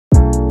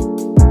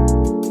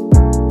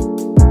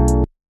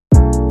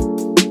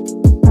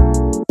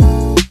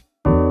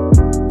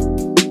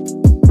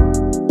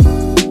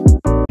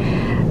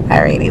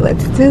Alrighty,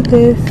 let's do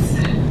this.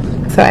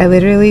 So I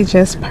literally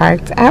just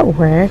parked at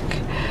work.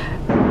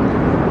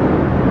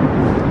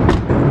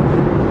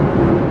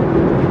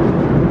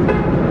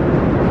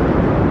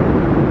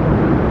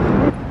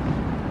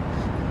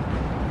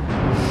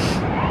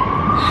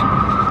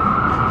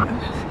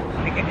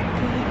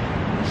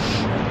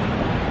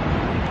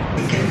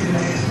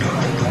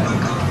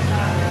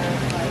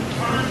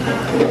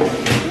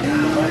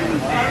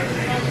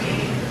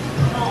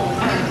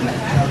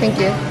 Thank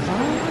you.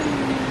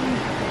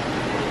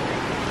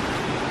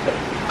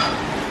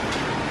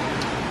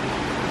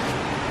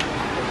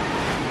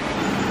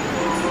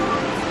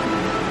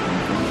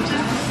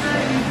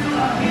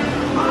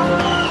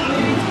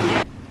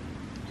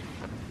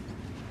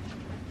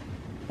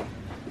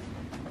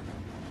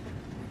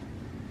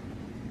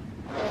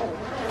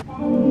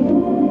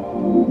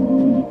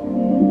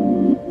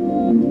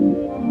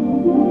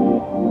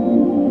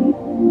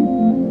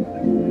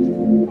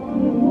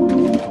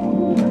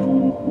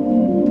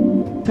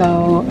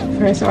 So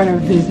first order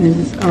of business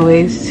is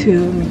always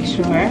to make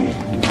sure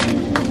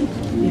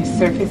your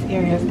surface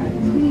areas are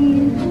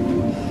clean.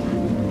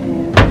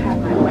 And I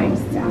have my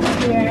wipes down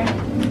here.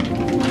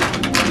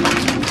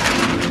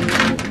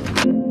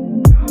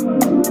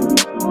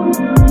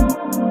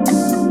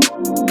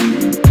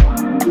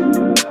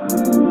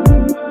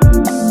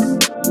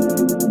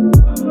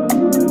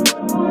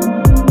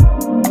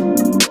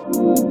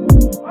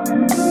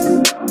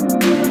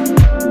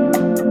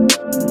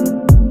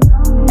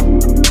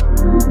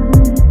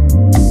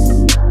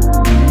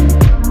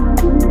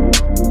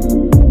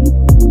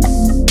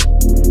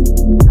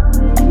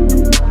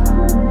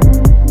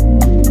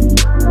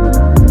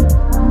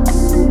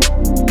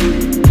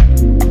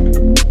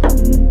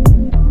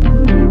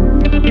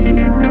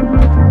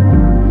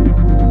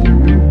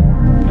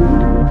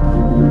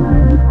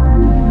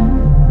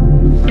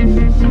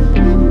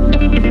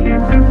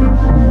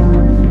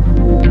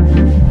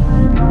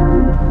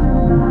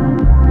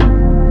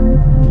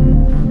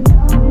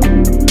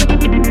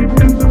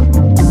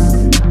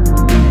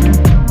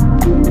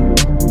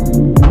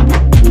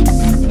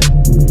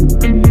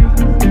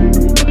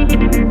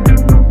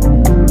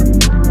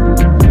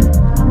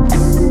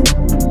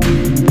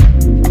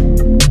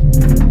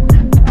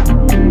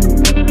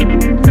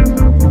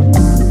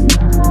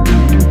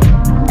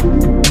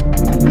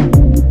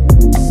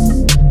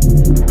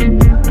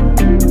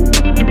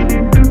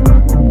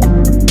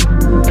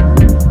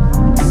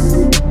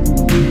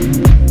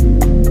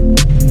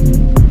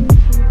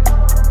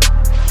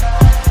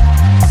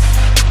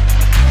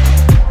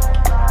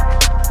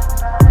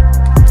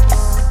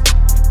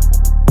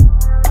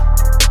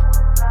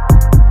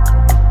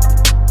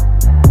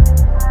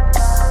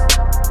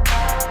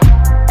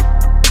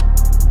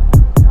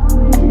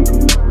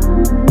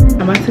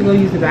 Go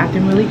use the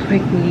bathroom really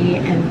quickly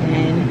and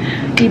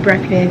then eat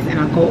breakfast, and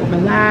I'll go over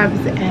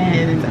labs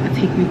and I'll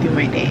take you through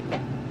my day.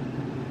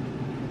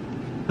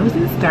 I was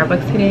in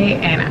Starbucks today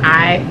and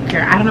I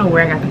don't know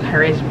where I got the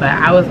courage, but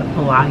I was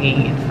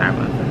vlogging in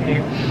Starbucks.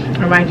 Okay,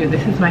 remind you,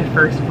 this is my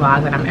first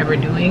vlog that I'm ever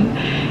doing,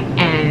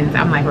 and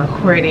I'm like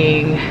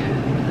recording.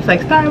 It's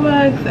like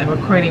Starbucks, I'm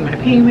recording my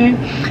payment,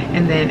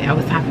 and then it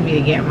was time for me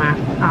to get my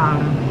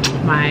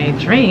my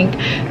drink,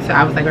 so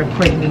I was like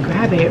recording me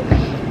grab it.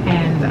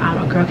 And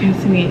a girl came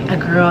to me, a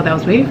girl that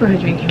was waiting for her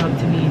drink came up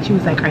to me and she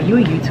was like, "Are you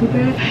a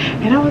YouTuber?"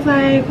 And I was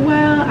like,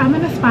 "Well, I'm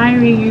an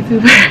aspiring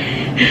YouTuber."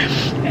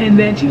 And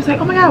then she was like,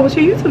 "Oh my god, what's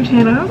your YouTube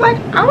channel?" And I was like,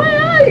 "Oh my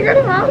god, you're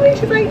gonna follow me?"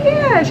 She's like,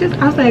 "Yeah."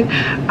 I was like,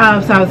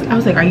 I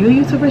was like, "Are you a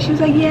YouTuber?" She was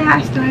like, "Yeah,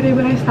 I started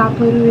but I stopped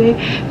a little bit."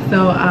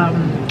 So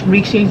we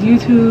exchanged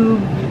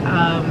YouTube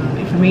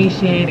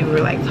information, and we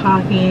were like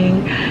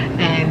talking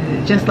and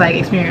just like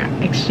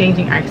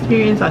exchanging our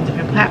experience on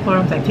different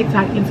platforms like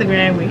TikTok,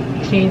 Instagram. We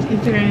exchanged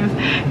Instagrams,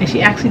 and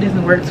she actually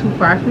doesn't work too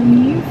far from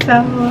me,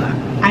 so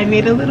I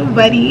made a little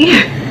buddy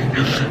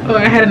or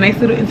I had a nice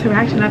little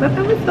interaction. I thought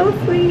that was so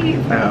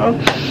sweet. So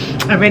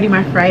already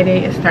my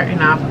Friday is starting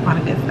off on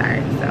a good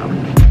start. So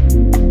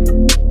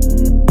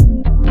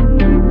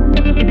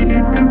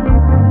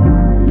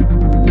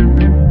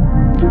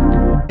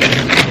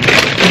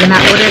then I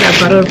ordered a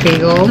butter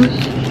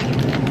bagel.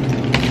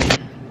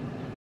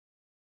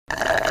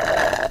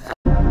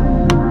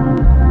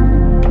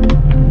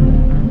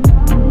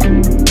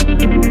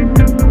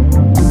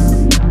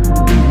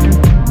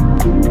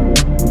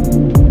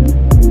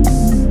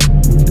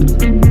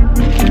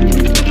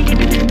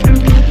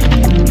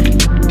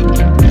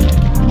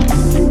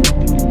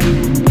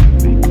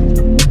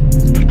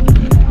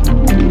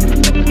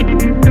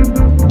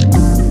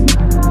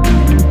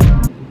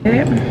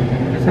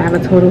 So I have a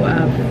total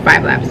of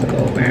 5 labs to go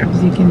over.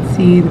 As you can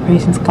see, the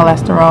patient's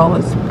cholesterol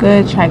was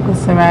good,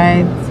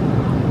 triglycerides,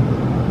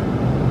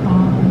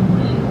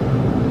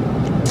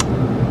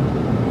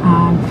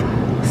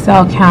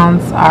 cell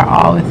counts are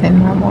all within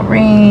normal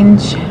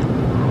range.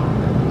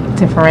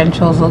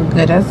 Differentials look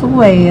good as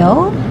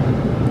well.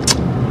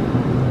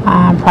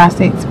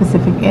 Prostate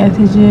specific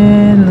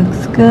antigen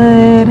looks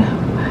good.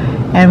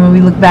 And when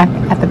we look back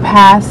at the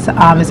past,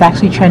 it's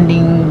actually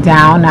trending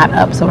down, not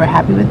up, so we're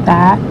happy with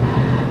that.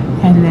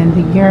 And then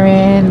the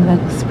urine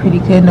looks pretty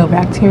good. No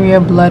bacteria,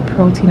 blood,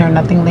 protein, or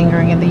nothing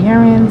lingering in the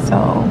urine.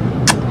 So,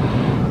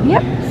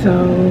 yep. So,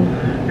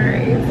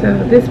 alright. So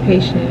this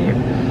patient,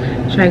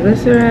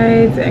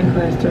 triglycerides and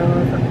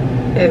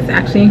cholesterol is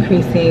actually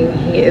increasing.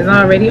 He is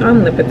already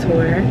on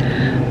Lipitor.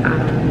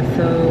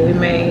 So we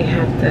may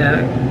have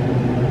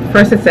to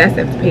first assess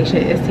if the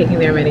patient is taking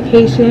their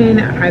medication.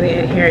 Are they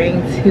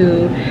adhering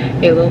to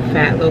a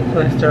low-fat,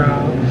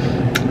 low-cholesterol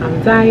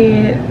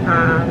diet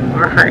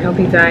or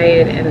heart-healthy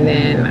diet? And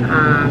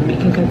then we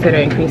can consider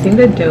increasing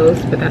the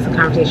dose, but that's a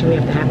conversation we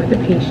have to have with the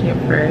patient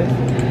first.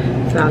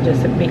 So I'll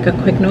just make a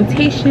quick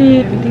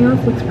notation. Everything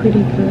else looks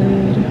pretty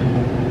good.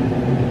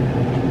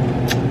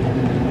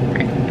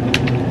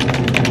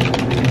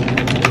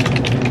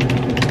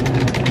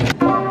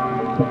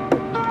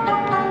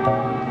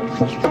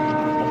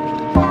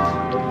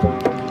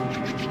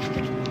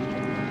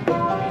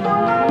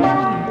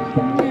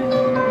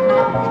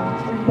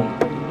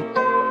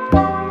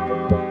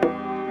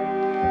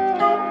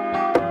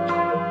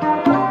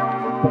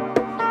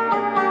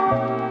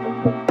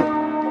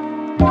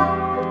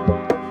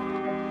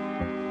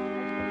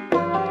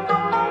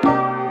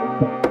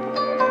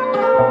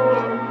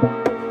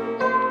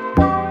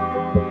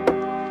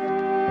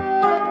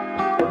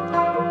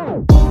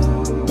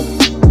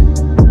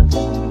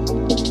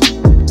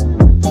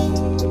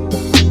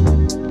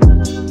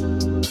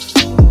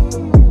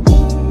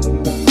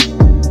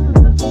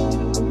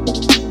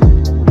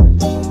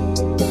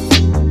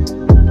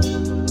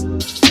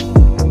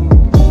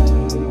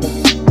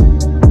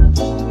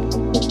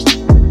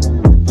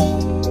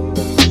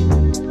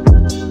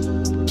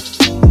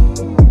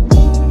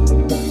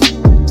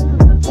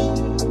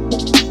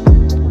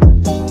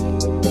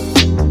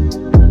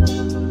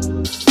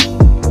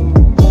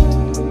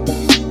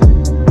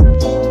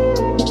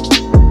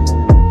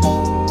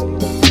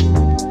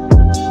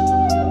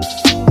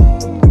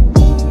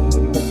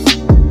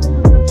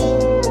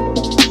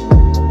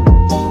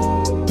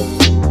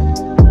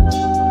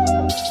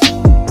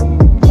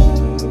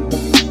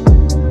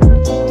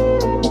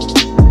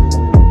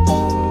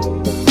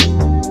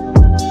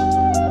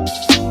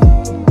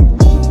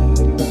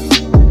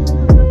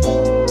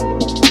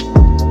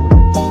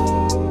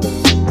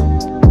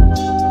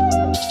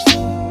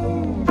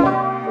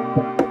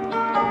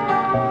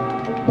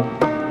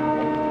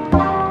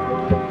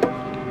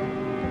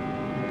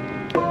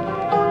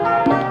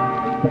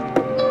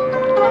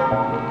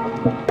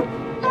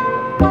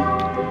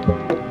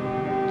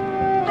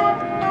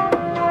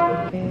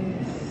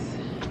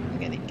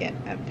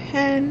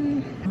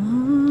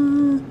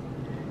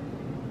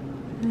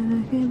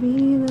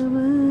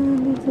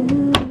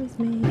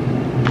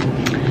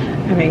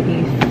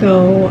 Alrighty,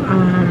 so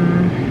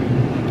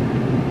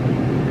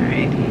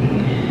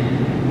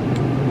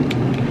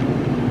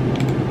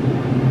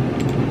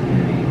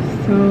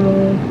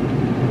so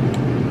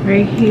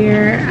right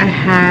here I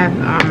have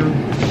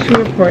two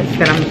reports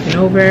that I'm looking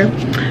over.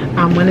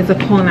 One is a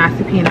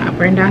colonoscopy and an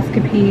upper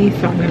endoscopy,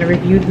 so I'm going to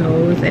review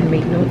those and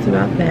make notes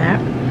about that.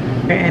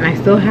 And I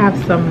still have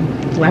some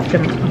left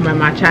in my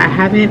matcha. I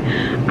haven't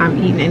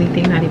eaten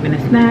anything, not even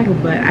a snack,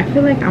 but I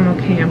feel like I'm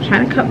okay. I'm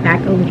trying to cut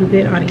back a little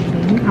bit on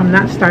eating. I'm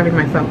not starving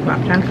myself, but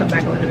I'm trying to cut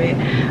back a little bit.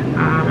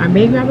 I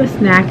may grab a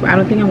snack, but I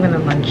don't think I'm going to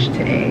lunch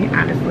today,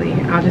 honestly.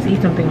 I'll just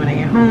eat something when I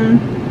get home.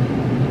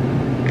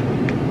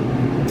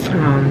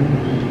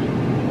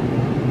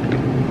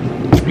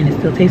 And it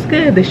still tastes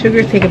good. The sugar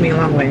is taking me a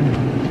long way.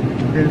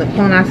 And the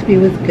colonoscopy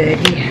was good.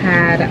 He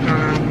had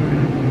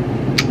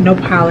no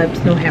polyps,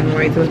 no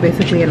hemorrhoids. It was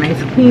basically a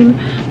nice clean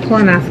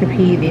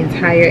colonoscopy. The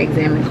entire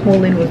examined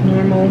colon was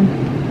normal.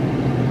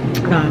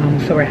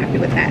 So we're happy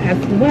with that as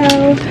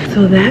well.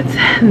 So that's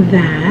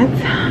that.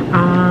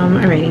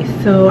 Alrighty,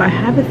 so I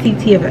have a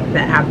CT of the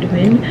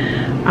abdomen.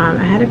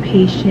 I had a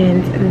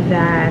patient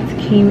that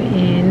came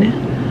in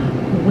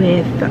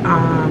with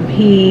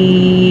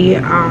he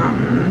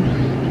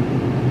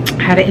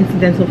had an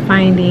incidental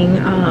finding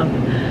of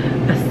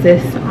a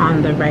cyst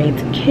on the right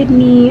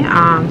kidney.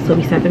 So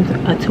we sent him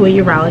to a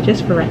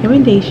urologist for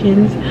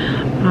recommendations,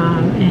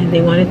 and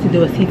they wanted to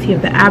do a CT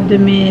of the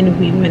abdomen.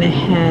 We went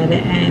ahead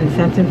and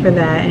sent him for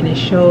that, and it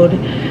showed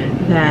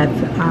that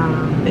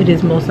it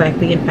is most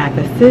likely in fact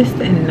a cyst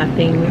and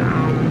nothing,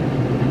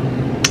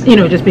 you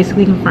know, just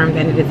basically confirmed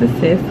that it is a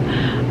cyst.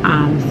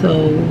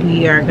 So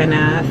we are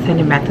gonna send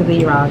him back to the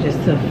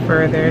urologist to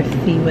further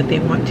see what they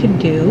want to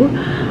do.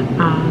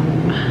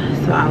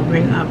 So I'll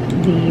bring up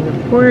the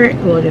report.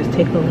 We'll just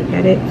take a look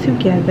at it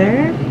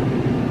together.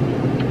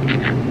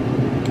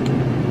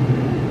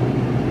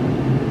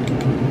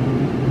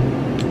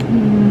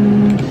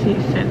 See,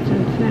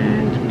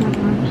 sentences,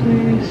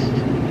 placed.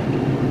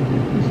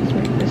 This is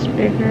make this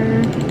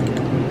bigger.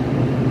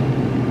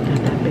 Not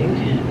that big.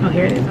 Oh,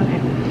 here it is. Okay.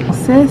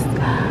 Cyst.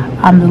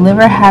 The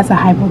liver has a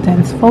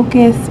hypodense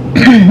focus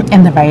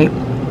in the right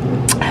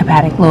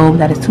hepatic lobe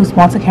that is too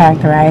small to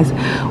characterize,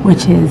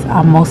 which is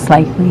most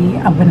likely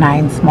a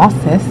benign small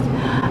cyst.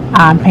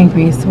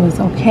 Pancreas was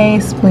okay,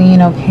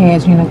 spleen okay,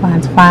 adrenal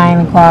glands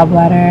fine,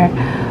 gallbladder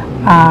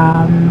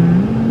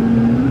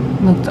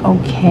looked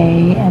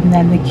okay. And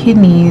then the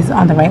kidneys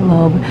on the right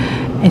lobe,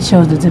 it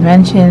shows the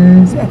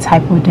dimensions, it's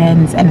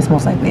hypodense, and it's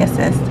most likely a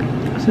cyst.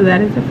 So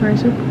that is the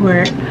first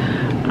report.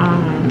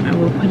 And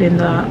we'll put in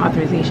the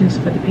authorizations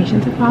for the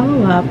patient to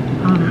follow up.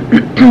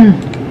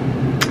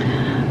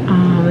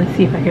 Let's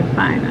see if I can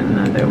find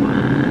another one.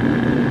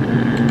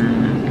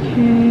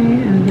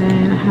 Okay, and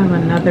then I have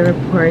another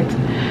report.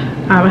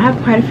 I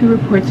have quite a few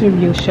reports to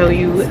review, show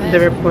you the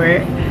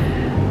report.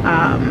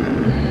 I'm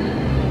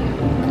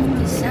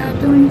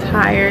feeling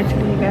tired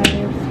today,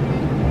 guys.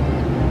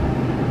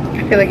 I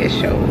feel like it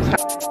shows.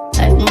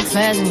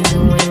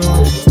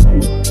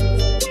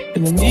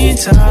 In the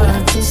meantime,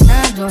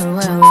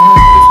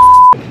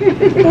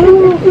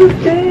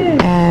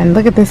 and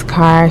look at this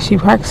car. She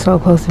parked so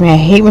close to me. I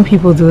hate when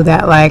people do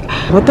that. Like,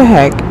 what the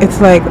heck?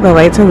 It's like the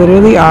lights are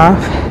literally off.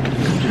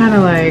 I'm trying to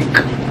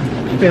like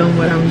film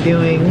what I'm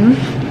doing.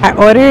 I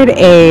ordered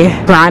a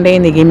grande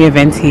and they gave me a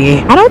venti.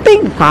 I don't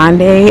think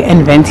grande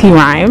and venti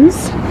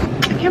rhymes.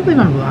 I can't believe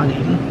I'm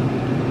vlogging.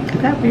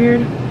 Is that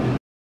weird?